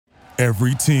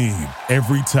Every team,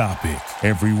 every topic,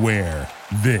 everywhere.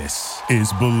 This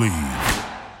is Believe.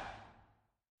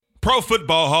 Pro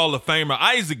Football Hall of Famer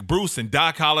Isaac Bruce and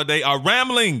Doc Holliday are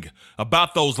rambling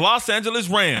about those Los Angeles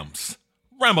Rams.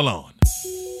 Ramble on.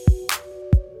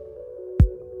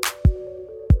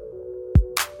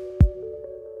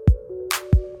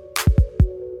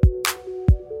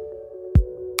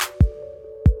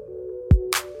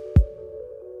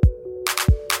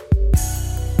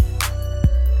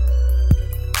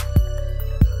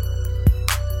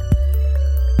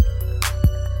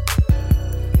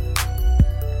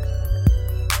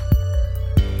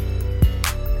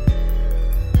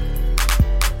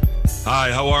 Hi,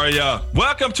 how are ya?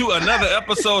 Welcome to another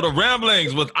episode of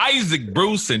Ramblings with Isaac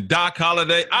Bruce and Doc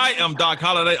Holliday. I am Doc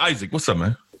Holliday. Isaac, what's up,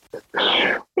 man?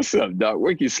 What's up, Doc?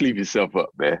 Where can you sleep yourself up,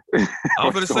 man?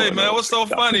 I'm going to say, man, what's so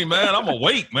funny, man? I'm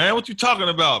awake, man. What you talking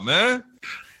about, man?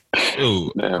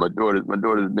 Dude. Man, my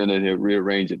daughter's been in here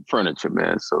rearranging furniture,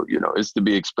 man. So, it's to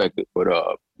be expected. But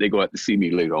they go out to see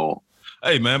me later on.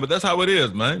 Hey, man, but that's how it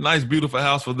is, man. Nice, beautiful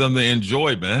house for them to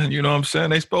enjoy, man. You know what I'm saying?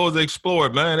 They supposed to explore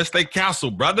it, man. It's their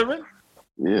castle, brethren.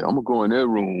 Yeah, I'm gonna go in their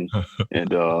room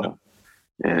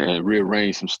and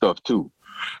rearrange some stuff too.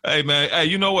 Hey, man. Hey,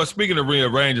 you know what? Speaking of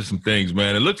rearranging some things,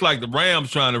 man, it looks like the Rams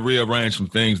trying to rearrange some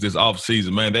things this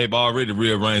offseason, man. They've already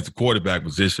rearranged the quarterback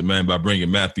position, man, by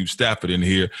bringing Matthew Stafford in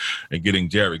here and getting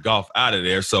Jared Goff out of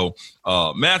there. So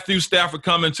Matthew Stafford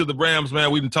coming to the Rams,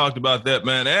 man. We've talked about that,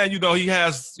 man. And, he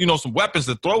has, some weapons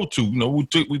to throw to.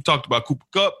 We've talked about Cooper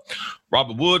Kupp,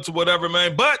 Robert Woods or whatever,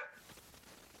 man. But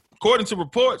according to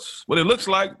reports, what it looks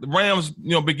like, the Rams,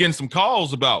 begin some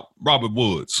calls about Robert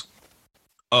Woods.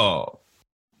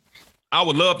 I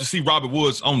would love to see Robert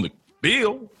Woods on the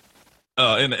field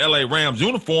in the LA Rams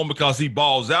uniform because he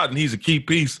balls out and he's a key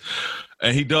piece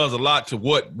and he does a lot to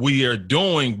what we are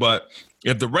doing. But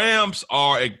if the Rams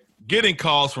are getting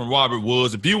calls from Robert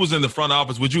Woods, if you was in the front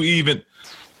office, would you even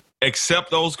accept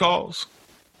those calls?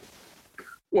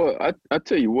 Well, I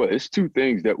tell you what, it's two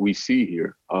things that we see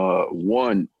here.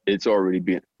 One, it's already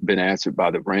been answered by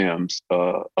the Rams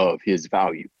of his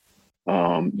value.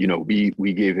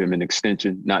 We gave him an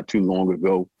extension not too long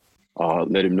ago,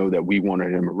 let him know that we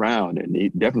wanted him around, and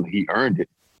he earned it.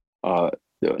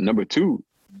 Number two,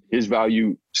 his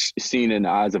value seen in the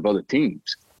eyes of other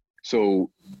teams. So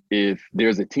if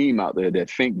there's a team out there that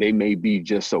think they may be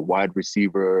just a wide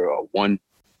receiver, or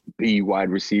 1B wide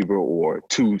receiver, or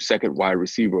 2 second wide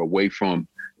receiver away from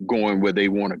going where they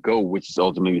want to go, which is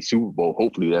ultimately Super Bowl,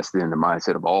 hopefully that's in the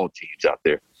mindset of all teams out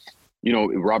there.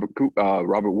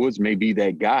 Robert Woods may be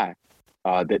that guy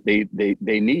that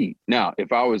they need. Now,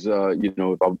 if I was,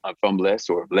 if I'm Les,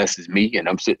 or if Les is me and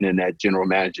I'm sitting in that general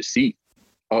manager seat,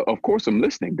 of course I'm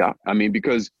listening, Doc. I mean,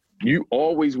 because you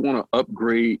always want to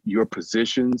upgrade your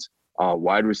positions.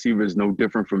 Wide receiver is no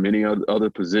different from any other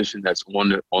position that's on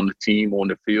the team, on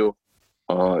the field.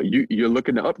 You're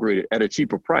looking to upgrade it at a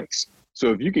cheaper price.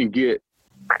 So if you can get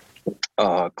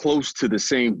close to the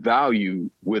same value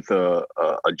with a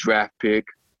draft pick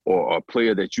or a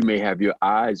player that you may have your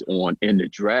eyes on in the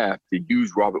draft, to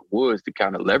use Robert Woods to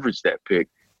kind of leverage that pick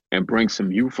and bring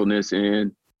some youthfulness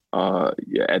in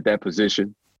at that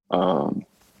position.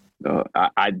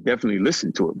 I definitely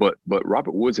listen to it, but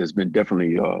Robert Woods has been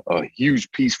definitely a huge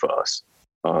piece for us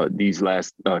these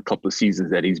last couple of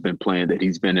seasons that he's been playing, that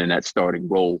he's been in that starting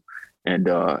role. And,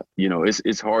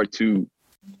 it's hard to,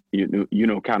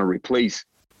 kind of replace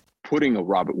putting a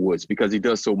Robert Woods because he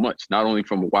does so much, not only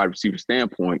from a wide receiver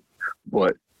standpoint,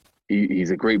 but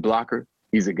he's a great blocker.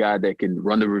 He's a guy that can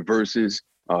run the reverses.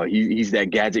 He's that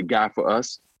gadget guy for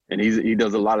us, and he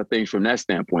does a lot of things from that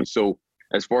standpoint. So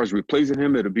as far as replacing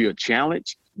him, it'll be a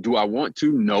challenge. Do I want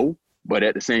to? No. But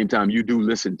at the same time, you do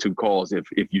listen to calls if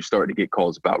you start to get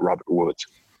calls about Robert Woods.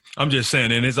 I'm just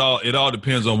saying, and it all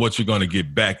depends on what you're going to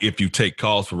get back if you take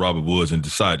calls for Robert Woods and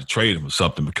decide to trade him or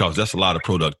something, because that's a lot of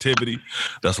productivity.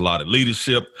 That's a lot of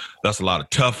leadership. That's a lot of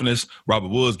toughness. Robert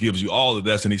Woods gives you all of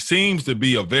that, and he seems to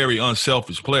be a very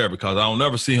unselfish player because I don't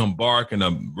ever see him barking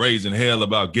or raising hell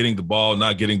about getting the ball,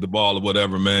 not getting the ball or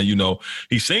whatever, man.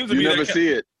 He seems to be never see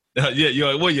it.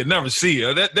 You never see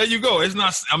it. There you go.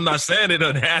 I'm not saying it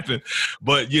doesn't happen,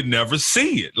 but you never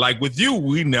see it. Like with you,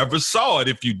 we never saw it.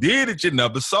 If you did it, you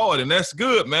never saw it. And that's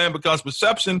good, man, because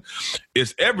perception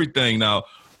is everything. Now,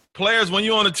 players, when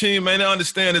you're on a team, man, they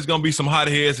understand there's gonna be some hot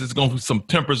heads, there's gonna be some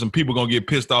tempers, and people gonna get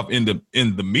pissed off in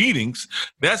the meetings.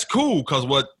 That's cool, because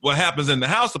what happens in the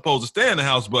house supposed to stay in the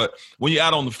house. But when you're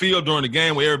out on the field during the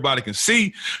game where everybody can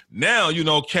see, now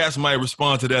cats might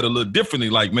respond to that a little differently.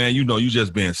 Like, man, you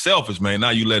just being selfish, man. Now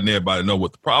you letting everybody know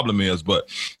what the problem is. But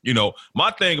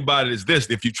my thing about it is this: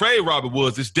 if you trade Robert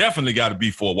Woods, it's definitely got to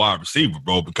be for a wide receiver,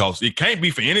 bro, because it can't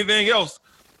be for anything else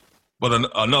but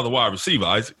another wide receiver,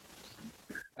 Isaac.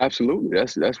 Absolutely.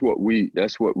 That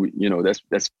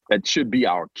should be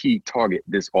our key target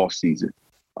this offseason.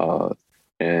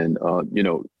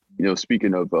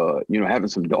 Speaking of, having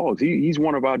some dogs, he's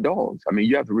one of our dogs. I mean,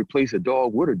 you have to replace a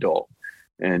dog with a dog.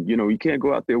 And, you can't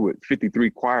go out there with 53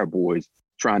 choir boys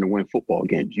trying to win football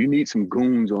games. You need some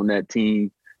goons on that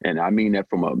team. And I mean that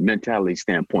from a mentality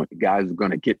standpoint. The guys are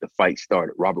going to get the fight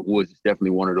started. Robert Woods is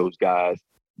definitely one of those guys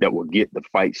that will get the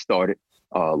fight started.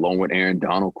 Along with Aaron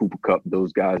Donald, Cooper Kupp,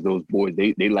 those guys, those boys,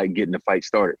 they like getting the fight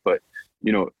started. But,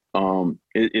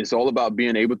 it's all about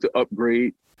being able to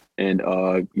upgrade and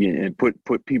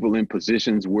put people in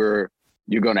positions where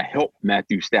you're going to help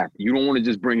Matthew Stafford. You don't want to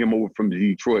just bring him over from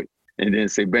Detroit and then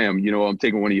say, bam, I'm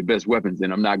taking one of your best weapons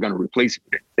and I'm not going to replace it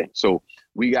with anything. So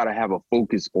we got to have a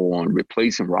focus on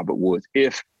replacing Robert Woods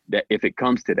if it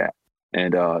comes to that.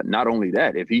 And not only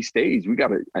that, if he stays, we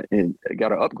got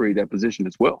to upgrade that position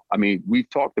as well. I mean, we've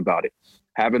talked about it.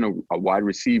 Having a wide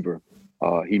receiver,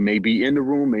 he may be in the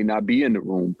room, may not be in the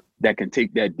room, that can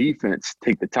take that defense,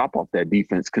 take the top off that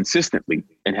defense consistently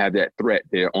and have that threat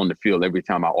there on the field every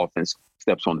time our offense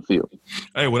steps on the field.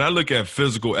 Hey, when I look at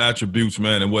physical attributes,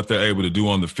 man, and what they're able to do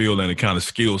on the field and the kind of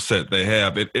skill set they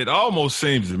have, it almost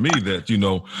seems to me that,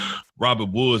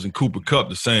 Robert Woods and Cooper Kupp,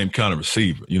 the same kind of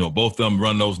receiver. Both of them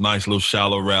run those nice little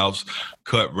shallow routes,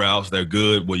 cut routes. They're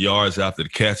good with yards after the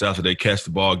catch, after they catch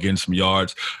the ball, getting some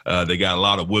yards. They got a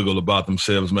lot of wiggle about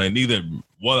themselves, man. Neither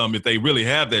one of them, if they really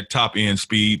have that top end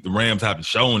speed, the Rams haven't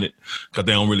shown it because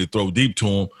they don't really throw deep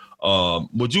to them.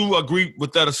 Would you agree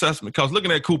with that assessment? Because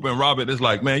looking at Cooper and Robert, it's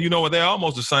like, man, they're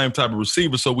almost the same type of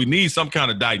receiver. So we need some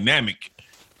kind of dynamic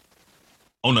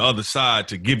on the other side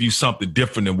to give you something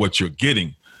different than what you're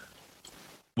getting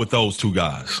with those two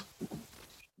guys.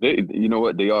 They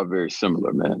are very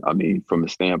similar, man. I mean, from the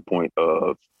standpoint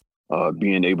of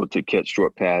being able to catch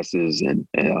short passes and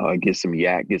get some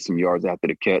yards after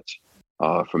the catch.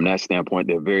 From that standpoint,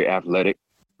 they're very athletic.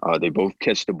 They both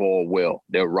catch the ball well.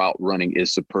 Their route running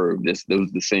is superb. Those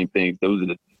are the same things. Those are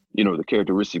the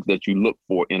characteristics that you look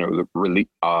for in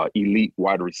a elite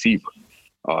wide receiver.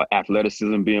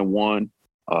 Athleticism being one,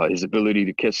 his ability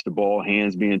to catch the ball,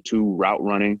 hands being two, route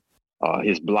running,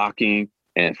 his blocking,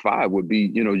 and five would be,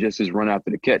 just his run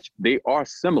after the catch. They are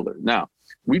similar. Now,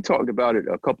 we talked about it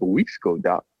a couple of weeks ago,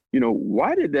 Doc.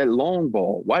 Why did that long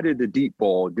ball, why did the deep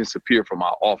ball disappear from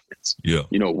our offense? Yeah.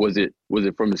 Was it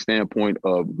from the standpoint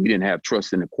of we didn't have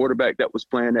trust in the quarterback that was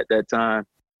playing at that time?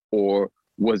 Or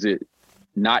was it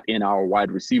not in our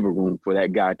wide receiver room for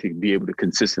that guy to be able to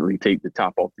consistently take the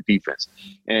top off the defense?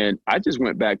 And I just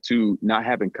went back to not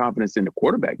having confidence in the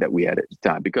quarterback that we had at the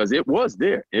time, because it was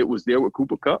there. It was there with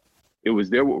Cooper Kupp. It was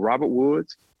there with Robert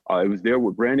Woods. It was there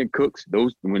with Brandon Cooks.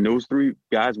 When those three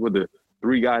guys were the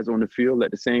three guys on the field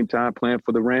at the same time playing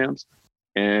for the Rams.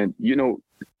 And,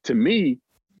 to me,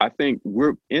 I think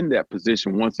we're in that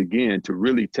position once again to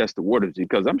really test the waters,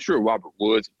 because I'm sure Robert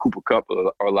Woods and Cooper Kupp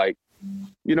are like,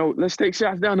 let's take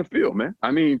shots down the field, man. I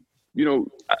mean,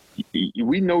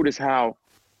 we notice how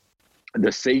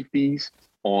the safeties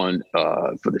on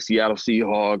for the Seattle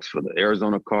Seahawks, for the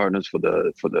Arizona Cardinals, for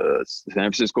the San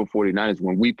Francisco 49ers,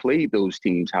 when we played those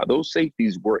teams, how those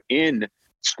safeties were in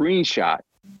screenshot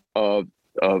of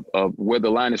where the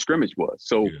line of scrimmage was.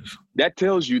 So yes, that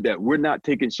tells you that we're not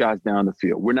taking shots down the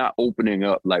field. We're not opening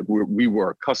up like we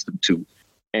were accustomed to.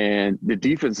 And the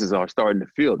defenses are starting to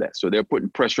feel that. So they're putting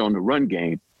pressure on the run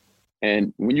game.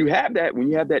 And when you have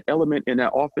that element in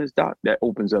that offense, Doc, that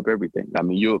opens up everything. I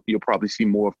mean, you'll probably see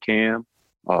more of Cam,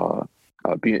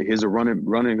 his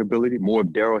running ability, more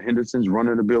of Darrell Henderson's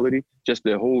running ability, just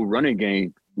the whole running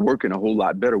game working a whole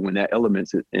lot better when that element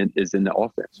is in the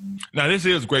offense. Now, this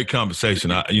is great conversation.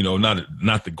 Not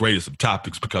the greatest of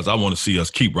topics, because I want to see us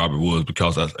keep Robert Woods,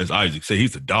 because as Isaac said,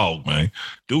 he's a dog, man.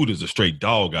 Dude is a straight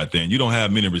dog out there. And you don't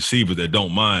have many receivers that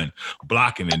don't mind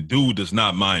blocking, and dude does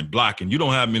not mind blocking. You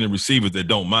don't have many receivers that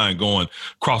don't mind going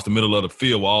across the middle of the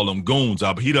field with all them goons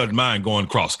out, but he doesn't mind going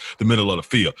across the middle of the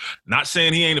field. Not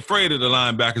saying he ain't afraid of the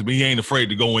linebackers, but he ain't afraid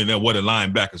to go in there where the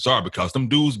linebackers are, because them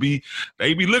dudes be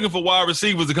looking for wide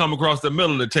receivers to come across the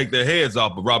middle to take their heads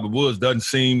off. But Robert Woods doesn't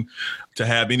seem to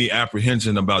have any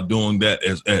apprehension about doing that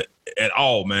at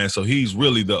all, man. So he's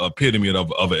really the epitome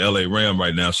of an LA Ram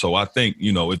right now. So I think,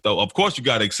 of course you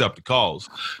got to accept the calls.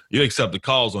 You accept the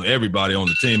calls on everybody on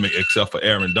the team except for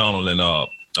Aaron Donald and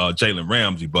Jalen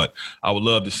Ramsey. But I would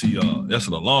love to see that's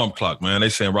an alarm clock, man. They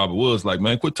saying Robert Woods like,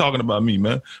 man, quit talking about me,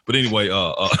 man. But anyway,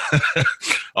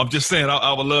 I'm just saying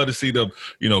I would love to see them,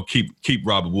 keep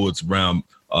Robert Woods around.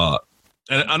 And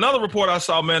another report I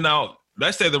saw, man, now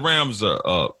they say the Rams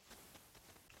are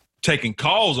taking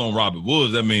calls on Robert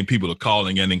Woods. That means people are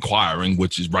calling and inquiring,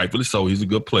 which is rightfully so. He's a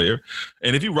good player.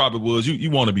 And if you Robert Woods, you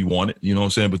want to be wanted, you know what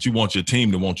I'm saying? But you want your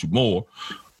team to want you more.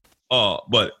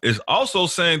 But it's also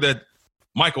saying that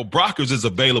Michael Brockers is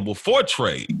available for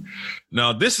trade.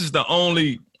 Now, this is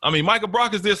Michael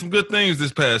Brockers did some good things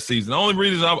this past season. The only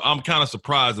reason I'm kind of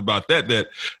surprised about that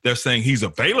they're saying he's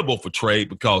available for trade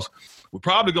because we're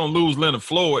probably going to lose Leonard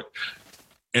Floyd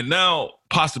and now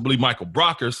possibly Michael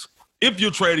Brockers if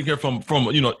you're trading him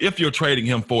if you're trading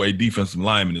him for a defensive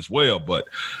lineman as well. But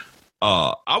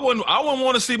I wouldn't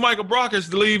want to see Michael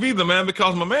Brockers leave either, man,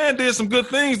 because my man did some good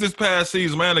things this past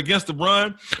season, man, against the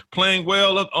run, playing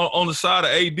well on the side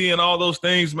of AD and all those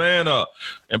things, man.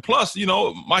 And plus,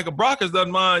 Michael Brockers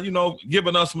doesn't mind,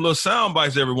 giving us some little sound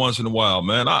bites every once in a while,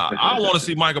 man. I want to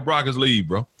see Michael Brockers leave,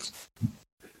 bro.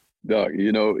 Doug,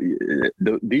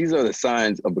 these are the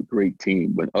signs of a great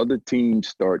team. When other teams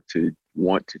start to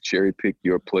want to cherry pick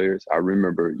your players, I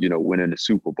remember, winning the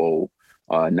Super Bowl,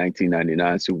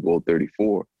 1999 Super Bowl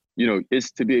 34,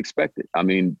 it's to be expected. I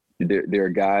mean, there are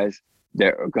guys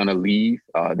that are going to leave.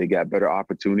 They got bigger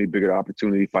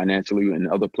opportunity financially in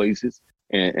other places.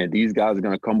 And these guys are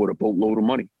going to come with a boatload of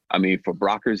money. I mean, for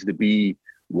Brockers to be,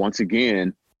 once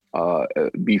again,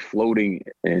 be floating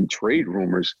in trade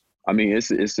rumors, I mean, it's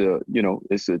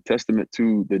a testament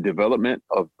to the development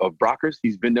of Brockers.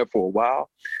 He's been there for a while.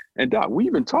 And Doc, we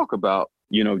even talk about,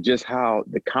 just how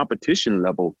the competition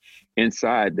level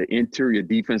inside the interior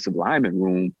defensive lineman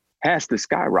room has to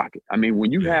skyrocket. I mean,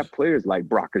 when you have players like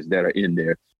Brockers that are in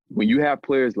there, when you have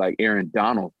players like Aaron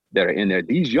Donald that are in there,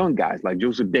 these young guys like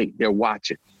Joseph Day, they're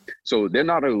watching. So they're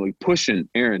not only pushing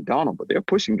Aaron Donald, but they're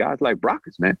pushing guys like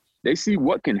Brockers, man. They see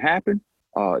what can happen.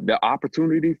 The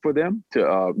opportunity for them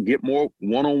to get more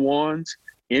one-on-ones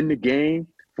in the game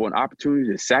for an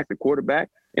opportunity to sack the quarterback.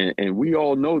 And we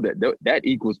all know that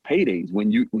equals paydays.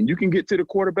 When you can get to the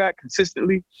quarterback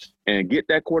consistently and get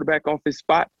that quarterback off his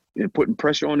spot and putting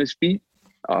pressure on his feet,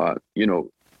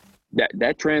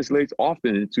 that translates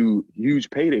often into huge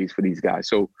paydays for these guys.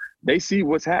 So they see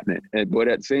what's happening. But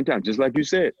at the same time, just like you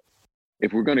said,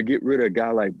 if we're going to get rid of a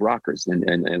guy like Brockers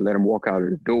and let him walk out of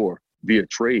the door via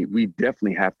trade, we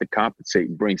definitely have to compensate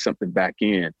and bring something back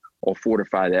in or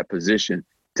fortify that position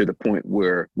to the point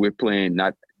where we're playing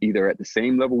not either at the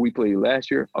same level we played last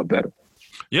year or better.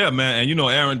 Yeah, man. And,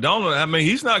 Aaron Donald, I mean,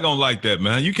 he's not going to like that,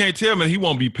 man. You can't tell me he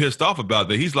won't be pissed off about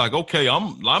that. He's like, okay,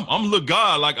 I'm the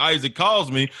guy like Isaac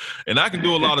calls me, and I can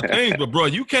do a lot of things. But, bro,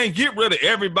 you can't get rid of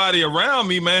everybody around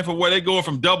me, man, for where they going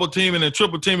from double teaming and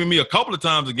triple teaming me a couple of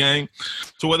times a game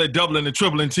to where they doubling and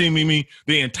tripling teaming me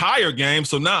the entire game.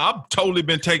 So now I've totally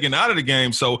been taken out of the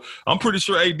game. So I'm pretty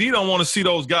sure AD don't want to see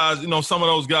those guys, some of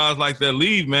those guys like that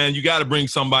leave, man. You got to bring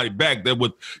somebody back that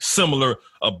with similar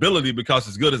ability, because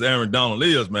as good as Aaron Donald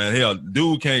is, man, hell,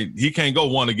 dude can't go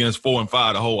 1 against 4 and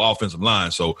 5 the whole offensive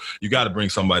line. So you got to bring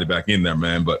somebody back in there,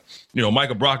 man. But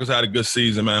Michael Brockers had a good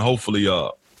season, man. Hopefully,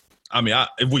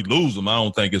 if we lose him, I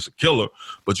don't think it's a killer,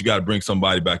 but you got to bring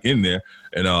somebody back in there.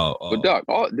 And but Doc,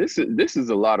 this is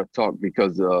a lot of talk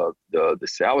because the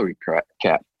salary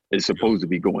cap is supposed to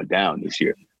be going down this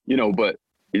year. But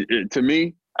to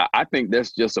me, I think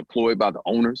that's just a ploy by the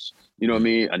owners,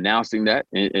 announcing that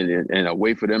and a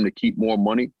way for them to keep more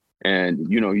money. And,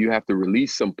 you have to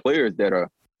release some players that are,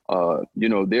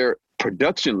 their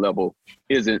production level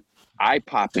isn't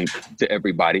eye-popping to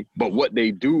everybody, but what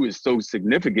they do is so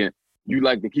significant, you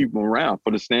like to keep them around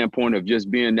for the standpoint of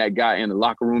just being that guy in the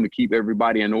locker room to keep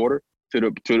everybody in order to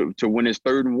when it's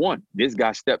 3rd and 1. This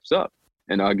guy steps up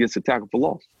and gets a tackle for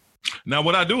loss. Now,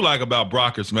 what I do like about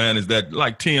Brockers, man, is that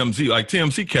like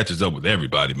TMZ catches up with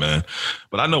everybody, man.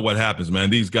 But I know what happens, man.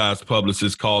 These guys,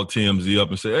 publicists, call TMZ up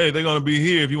and say, hey, they're going to be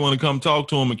here if you want to come talk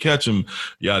to them and catch them,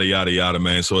 yada, yada, yada,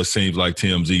 man. So it seems like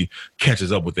TMZ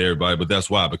catches up with everybody. But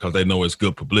that's why, because they know it's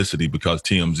good publicity, because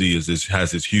TMZ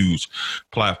has this huge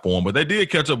platform. But they did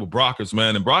catch up with Brockers,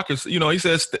 man. And Brockers, he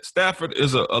says Stafford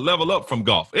is a level up from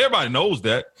Goff. Everybody knows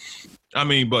that. I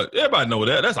mean, but everybody knows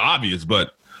that. That's obvious,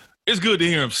 but it's good to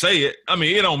hear him say it. I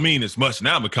mean, it don't mean as much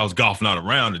now because Goff not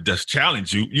around to just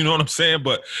challenge you. You know what I'm saying?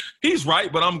 But he's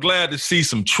right. But I'm glad to see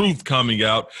some truth coming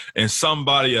out and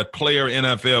somebody, a player,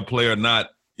 NFL player,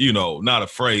 not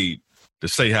afraid to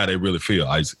say how they really feel,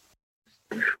 Isaac.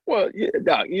 Well, yeah,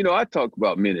 Doc, I talk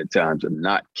about many times of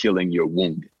not killing your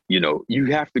wounded. You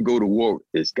have to go to war with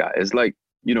this guy. It's like,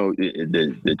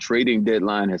 the trading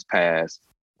deadline has passed.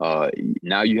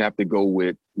 Now you have to go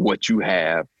with what you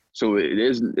have. So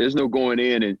there's no going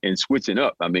in and switching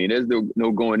up. I mean, there's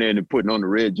no going in and putting on the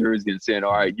red jersey and saying,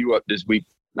 all right, you up this week.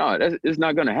 No, it's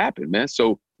not going to happen, man.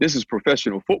 So this is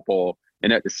professional football.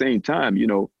 And at the same time,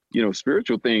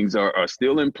 spiritual things are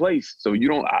still in place. So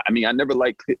I never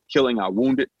liked killing our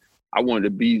wounded. I wanted to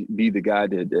be the guy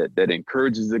that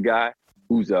encourages the guy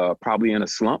who's probably in a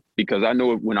slump, because I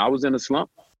know when I was in a slump,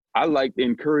 I liked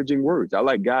encouraging words. I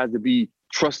like guys to be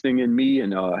trusting in me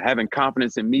and having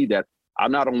confidence in me that I'll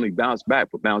not only bounce back,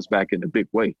 but bounce back in a big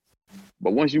way.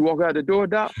 But once you walk out the door,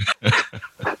 Doc,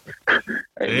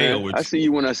 hey, man, I see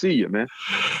you when I see you, man.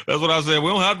 That's what I said. We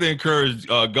don't have to encourage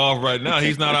Goff right now.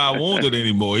 He's not our wounded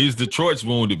anymore. He's Detroit's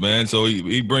wounded, man. So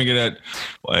he bringing that.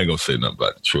 Well, I ain't gonna say nothing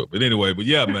about Detroit, but anyway. But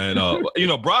yeah, man.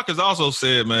 Brock has also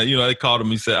said, man. They called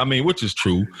him. He said, which is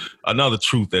true. Another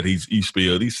truth that he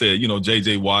spilled. He said,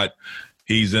 J.J. Watt.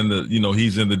 He's in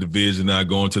the division now,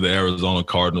 going to the Arizona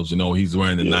Cardinals. He's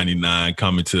wearing the 99,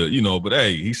 coming to, but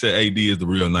hey, he said AD is the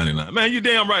real 99. Man, you're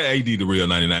damn right, AD the real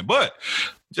 99. But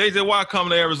J.J. Watt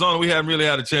coming to Arizona, we haven't really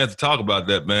had a chance to talk about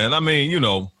that, man. I mean,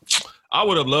 I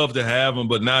would have loved to have him,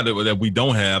 but now that we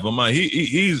don't have him,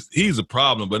 he's a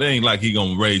problem. But it ain't like he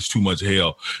gonna raise too much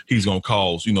hell. He's gonna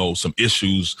cause some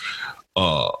issues.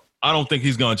 I don't think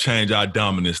he's gonna change our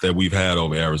dominance that we've had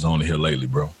over Arizona here lately,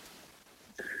 bro.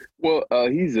 Well,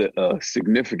 he's a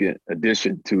significant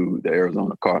addition to the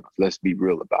Arizona Cardinals. Let's be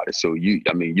real about it. So you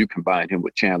combine him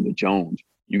with Chandler Jones.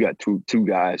 You got two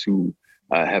guys who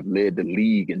have led the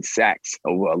league in sacks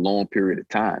over a long period of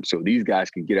time. So these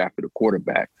guys can get after the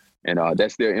quarterback, and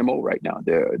that's their MO right now.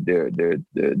 Their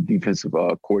defensive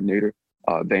coordinator,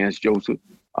 Vance Joseph.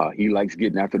 He likes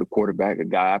getting after the quarterback. A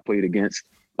guy I played against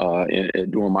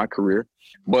during my career.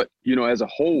 But as a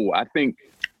whole, I think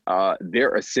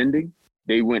they're ascending.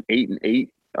 They went 8-8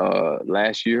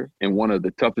 last year in one of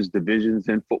the toughest divisions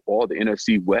in football, the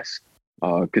NFC West,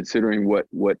 considering what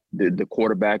the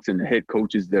quarterbacks and the head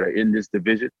coaches that are in this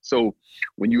division. So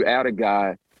when you add a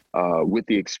guy with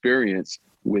the experience,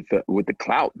 with the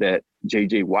clout that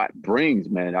J.J. Watt brings,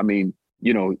 man, I mean,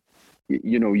 you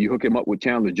hook him up with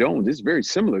Chandler Jones. It's very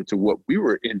similar to what we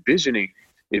were envisioning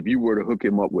if you were to hook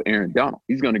him up with Aaron Donald.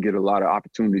 He's going to get a lot of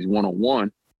opportunities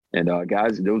one-on-one. And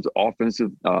guys, those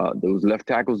offensive, those left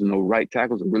tackles and those right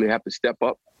tackles really have to step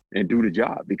up and do the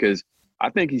job, because I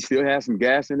think he still has some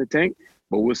gas in the tank,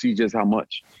 but we'll see just how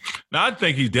much. Now, I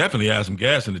think he definitely has some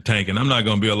gas in the tank, and I'm not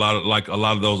going to be a lot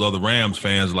of those other Rams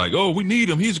fans like, oh, we need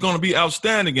him. He's going to be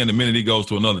outstanding. And the minute he goes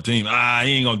to another team, he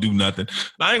ain't going to do nothing.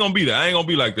 I ain't going to be that. I ain't going to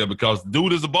be like that, because the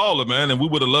dude is a baller, man, and we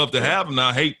would have loved to have him.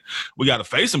 Now, we got to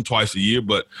face him twice a year,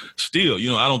 but still,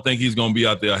 I don't think he's going to be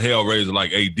out there a hellraiser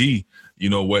like AD.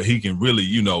 Where he can really,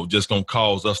 just gonna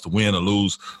cause us to win or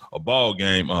lose a ball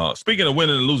game. Speaking of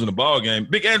winning and losing a ball game,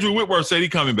 Big Andrew Whitworth said he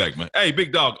coming back, man. Hey,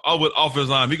 big dog, with offensive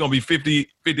line, he gonna be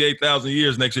 58,000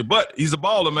 years next year, but he's a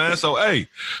baller, man. So, hey,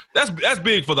 that's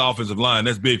big for the offensive line.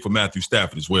 That's big for Matthew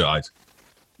Stafford as well, Isaac.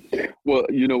 Well,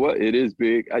 you know what? It is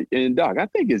big. And, Doc, I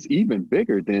think it's even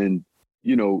bigger than,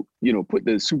 put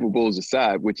the Super Bowls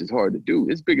aside, which is hard to do.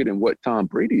 It's bigger than what Tom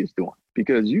Brady is doing.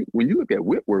 Because when you look at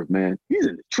Whitworth, man, he's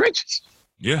in the trenches.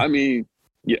 Yeah. I mean,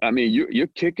 you're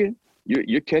kicking,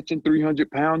 you're catching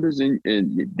 300-pounders, and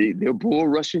they're bull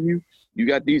rushing you. You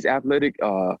got these athletic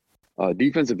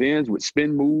defensive ends with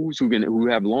spin moves who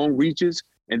have long reaches,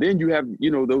 and then you have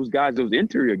those guys, those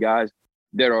interior guys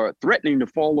that are threatening to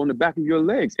fall on the back of your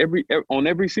legs on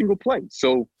every single play.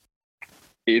 So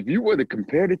if you were to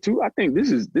compare the two, I think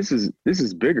this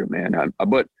is bigger, man.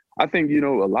 But I think, a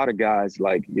lot of guys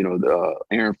like, the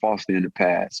Aaron Foster in the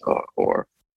past or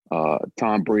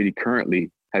Tom Brady currently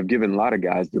have given a lot of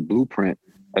guys the blueprint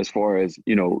as far as,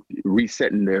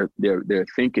 resetting their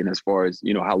thinking as far as,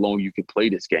 how long you can play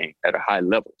this game at a high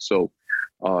level. So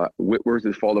Whitworth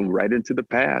is falling right into the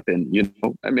path. And,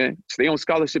 stay on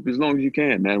scholarship as long as you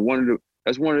can, man.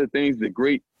 That's one of the things the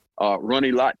great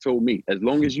Ronnie Lott told me. As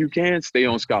long as you can, stay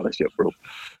on scholarship, bro.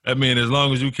 I mean, as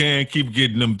long as you can, keep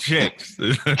getting them checks.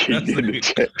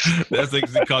 That's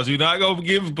because you're not going to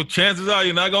give, but chances are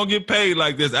you're not going to get paid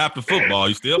like this after football.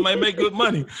 You still might make good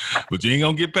money, but you ain't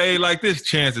going to get paid like this,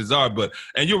 chances are.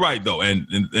 And you're right, though. And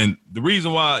the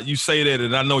reason why you say that,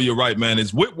 and I know you're right, man,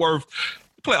 is Whitworth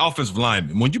play offensive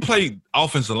lineman. When you play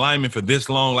offensive lineman for this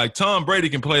long, like Tom Brady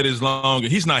can play this long,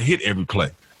 and he's not hit every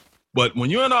play. But when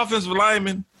you're an offensive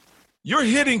lineman, you're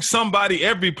hitting somebody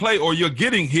every play, or you're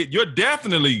getting hit. You're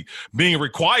definitely being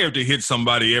required to hit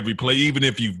somebody every play, even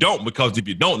if you don't, because if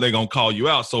you don't, they're going to call you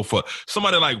out. So for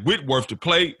somebody like Whitworth to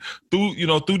play through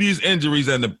these injuries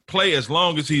and to play as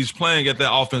long as he's playing at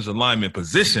that offensive lineman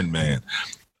position, man,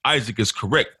 Isaac is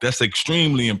correct. That's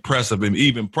extremely impressive, and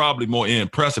even probably more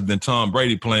impressive than Tom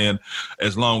Brady playing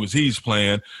as long as he's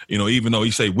playing, even though he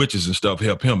say witches and stuff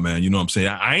help him, man. You know what I'm saying?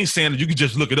 I ain't saying that you can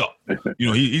just look it up.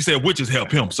 He said witches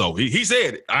help him. So he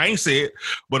said it. I ain't said it.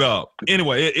 But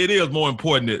anyway, it is more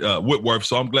important than Whitworth.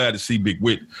 So I'm glad to see Big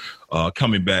Whit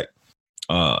coming back,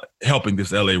 helping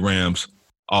this LA Rams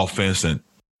offense. And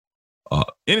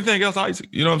anything else, Isaac?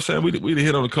 You know what I'm saying? We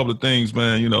hit on a couple of things,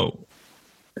 man,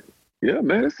 Yeah,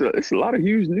 man, it's a lot of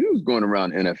huge news going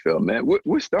around the NFL, man.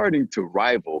 We're starting to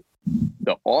rival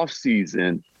the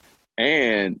offseason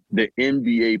and the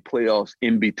NBA playoffs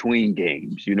in between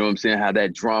games. You know what I'm saying? How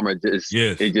that drama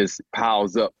it just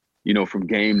piles up, from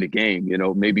game to game.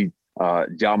 Maybe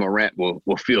Ja Morant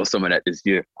will feel some of that this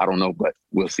year. I don't know, but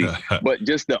we'll see. But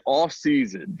just the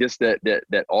offseason, just that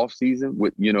offseason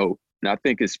with, and I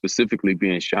think it's specifically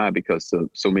being shined because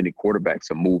so many quarterbacks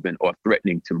are moving or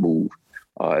threatening to move.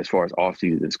 As far as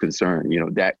offseason is concerned,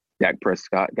 Dak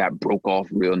Prescott broke off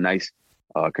real nice.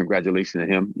 Congratulations to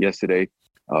him yesterday.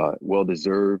 Well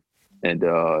deserved. And,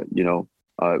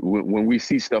 when we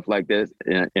see stuff like this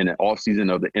in the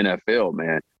offseason of the NFL,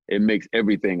 man, it makes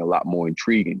everything a lot more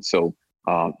intriguing. So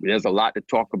there's a lot to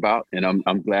talk about, and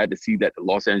I'm glad to see that the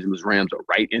Los Angeles Rams are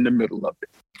right in the middle of it.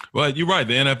 Well, you're right.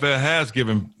 The NFL has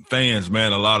given fans,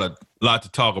 man, a lot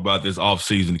to talk about this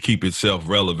offseason to keep itself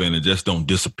relevant and just don't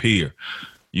disappear,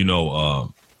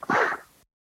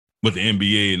 with the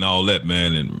NBA and all that,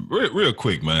 man. And real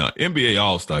quick, man, NBA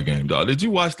All-Star Game, dog. Did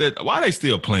you watch that? Why are they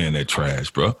still playing that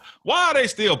trash, bro? Why are they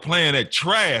still playing that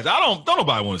trash? Don't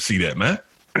nobody want to see that, man.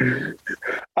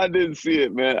 I didn't see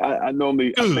it, man. I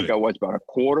think I watched about a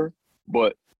quarter,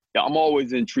 but I'm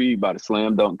always intrigued by the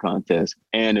slam dunk contest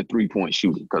and the 3-point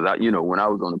shooting because when I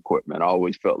was on the court, man, I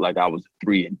always felt like I was a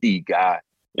 3-and-D guy.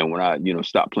 And when I,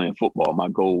 stopped playing football, my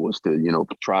goal was to,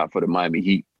 try for the Miami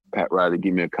Heat. Pat Riley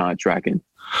give me a contract and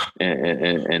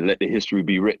let the history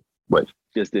be written, but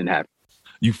just didn't happen.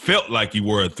 You felt like you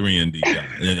were a 3-and-D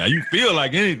guy. You feel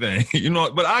like anything,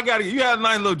 but you had a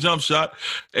nice little jump shot,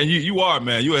 and you are,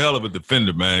 man. You're a hell of a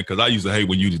defender, man, because I used to hate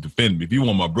when you used to defend me. If you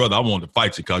want my brother, I wanted to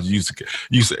fight you because you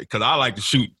said, because I like to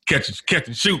shoot, catch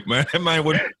and shoot, man. That man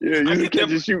would. Yeah, you're a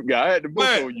catch and shoot guy. I had the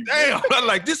book on you. Damn, I'm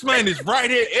like, this man is right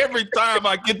here every time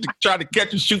I get to try to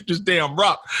catch and shoot this damn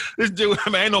rock. This dude,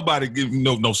 man, ain't nobody giving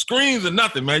no screens or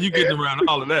nothing, man. You getting around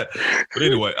all of that. But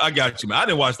anyway, I got you, man. I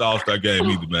didn't watch the All-Star game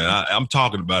either, man. I'm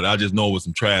talking about it. I just know it was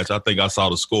some trash. I think I saw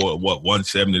the score of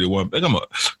 170 to 1.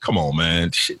 Come on,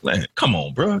 man. Shit, man. Come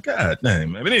on, bro. God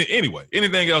dang, man. But anyway,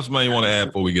 anything else, man, you want to add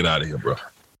before we get out of here, bro?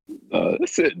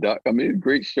 That's it, Doc. I mean,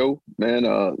 great show, man.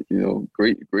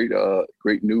 Great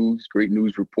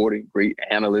news reporting, great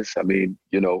analysts. I mean,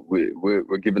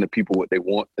 we're giving the people what they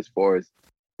want as far as,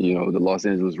 the Los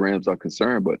Angeles Rams are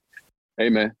concerned. But hey,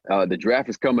 man, the draft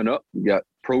is coming up. We got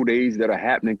pro days that are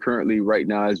happening currently right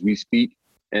now as we speak.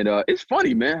 And it's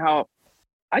funny, man, how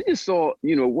I just saw,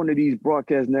 one of these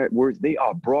broadcast networks, they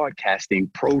are broadcasting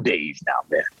pro days now,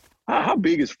 man. How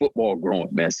big is football growing,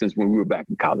 man, since when we were back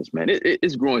in college, man?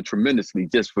 It's growing tremendously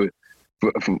just for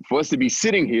us to be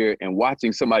sitting here and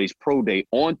watching somebody's pro day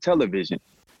on television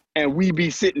and we be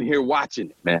sitting here watching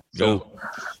it, man. So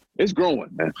it's growing,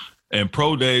 man. And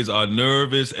pro days are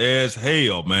nervous as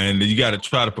hell, man. You got to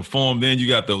try to perform. Then you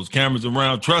got those cameras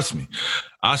around. Trust me.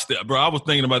 I was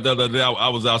thinking about the other day. I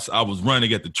was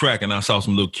running at the track and I saw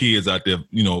some little kids out there,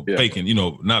 faking,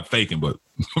 not faking, but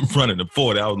running the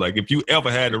 40. I was like, if you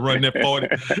ever had to run that 40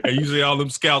 and you see all them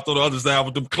scouts on the other side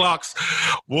with them clocks,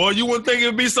 boy, you wouldn't think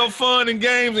it'd be so fun in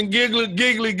games and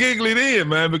giggly then,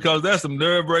 man, because that's some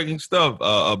nerve-breaking stuff.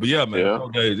 But yeah, man,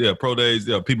 pro days,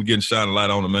 people getting shining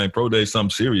light on them, man. Pro days, something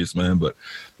serious, man. But,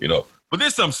 but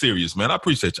there's something serious, man. I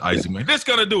appreciate you, Isaac, man. That's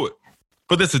going to do it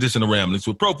for this edition of Ramblings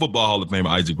with Pro Football Hall of Famer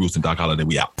Isaac Bruce and Doc Holliday.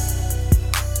 We out.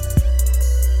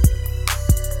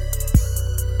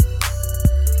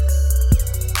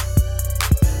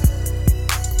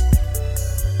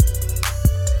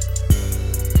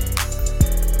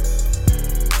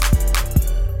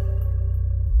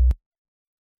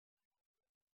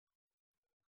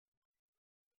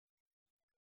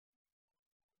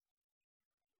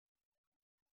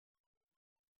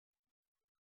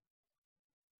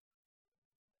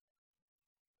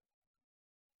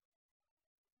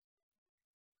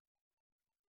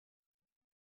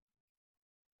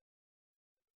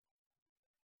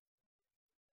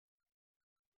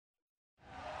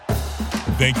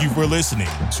 Thank you for listening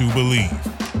to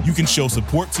Believe. You can show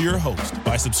support to your host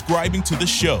by subscribing to the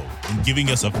show and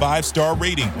giving us a 5-star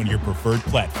rating on your preferred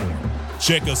platform.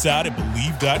 Check us out at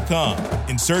Believe.com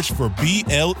and search for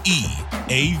BLEAV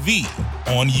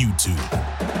on YouTube.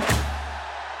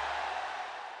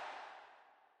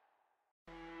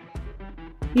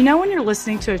 You know when you're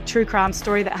listening to a true crime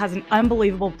story that has an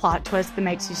unbelievable plot twist that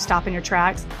makes you stop in your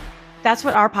tracks? That's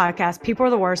what our podcast, People Are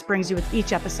the Worst, brings you with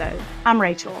each episode. I'm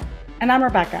Rachel. And I'm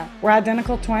Rebecca. We're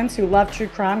identical twins who love true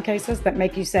crime cases that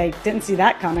make you say, didn't see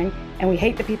that coming, and we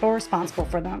hate the people responsible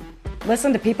for them.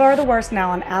 Listen to People Are the Worst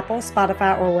now on Apple,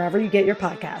 Spotify, or wherever you get your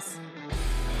podcasts.